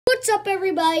What's up,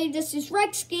 everybody? This is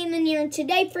Rex Gaming here, and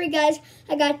today for you guys,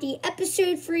 I got the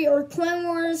episode 3 or Clone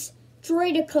Wars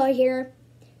Droideka here.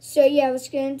 So yeah, let's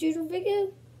get into the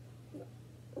video.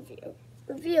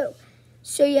 Review.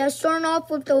 So yeah, starting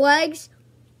off with the legs,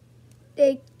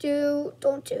 they don't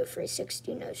do a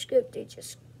 360 no scoop. They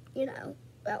just,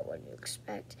 about what you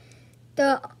expect.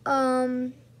 The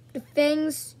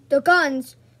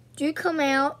guns do come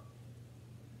out.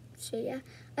 So yeah,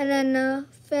 and then the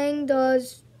thing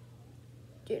does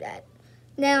do that.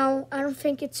 Now, I don't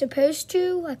think it's supposed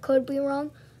to. I could be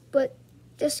wrong, but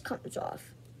this comes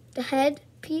off. The head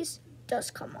piece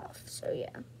does come off. So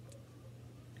yeah.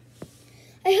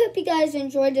 I hope you guys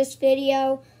enjoyed this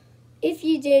video. If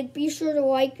you did, be sure to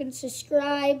like and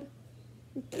subscribe.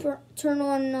 Turn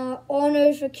on all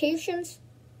notifications.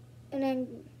 And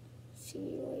then see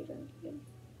you later.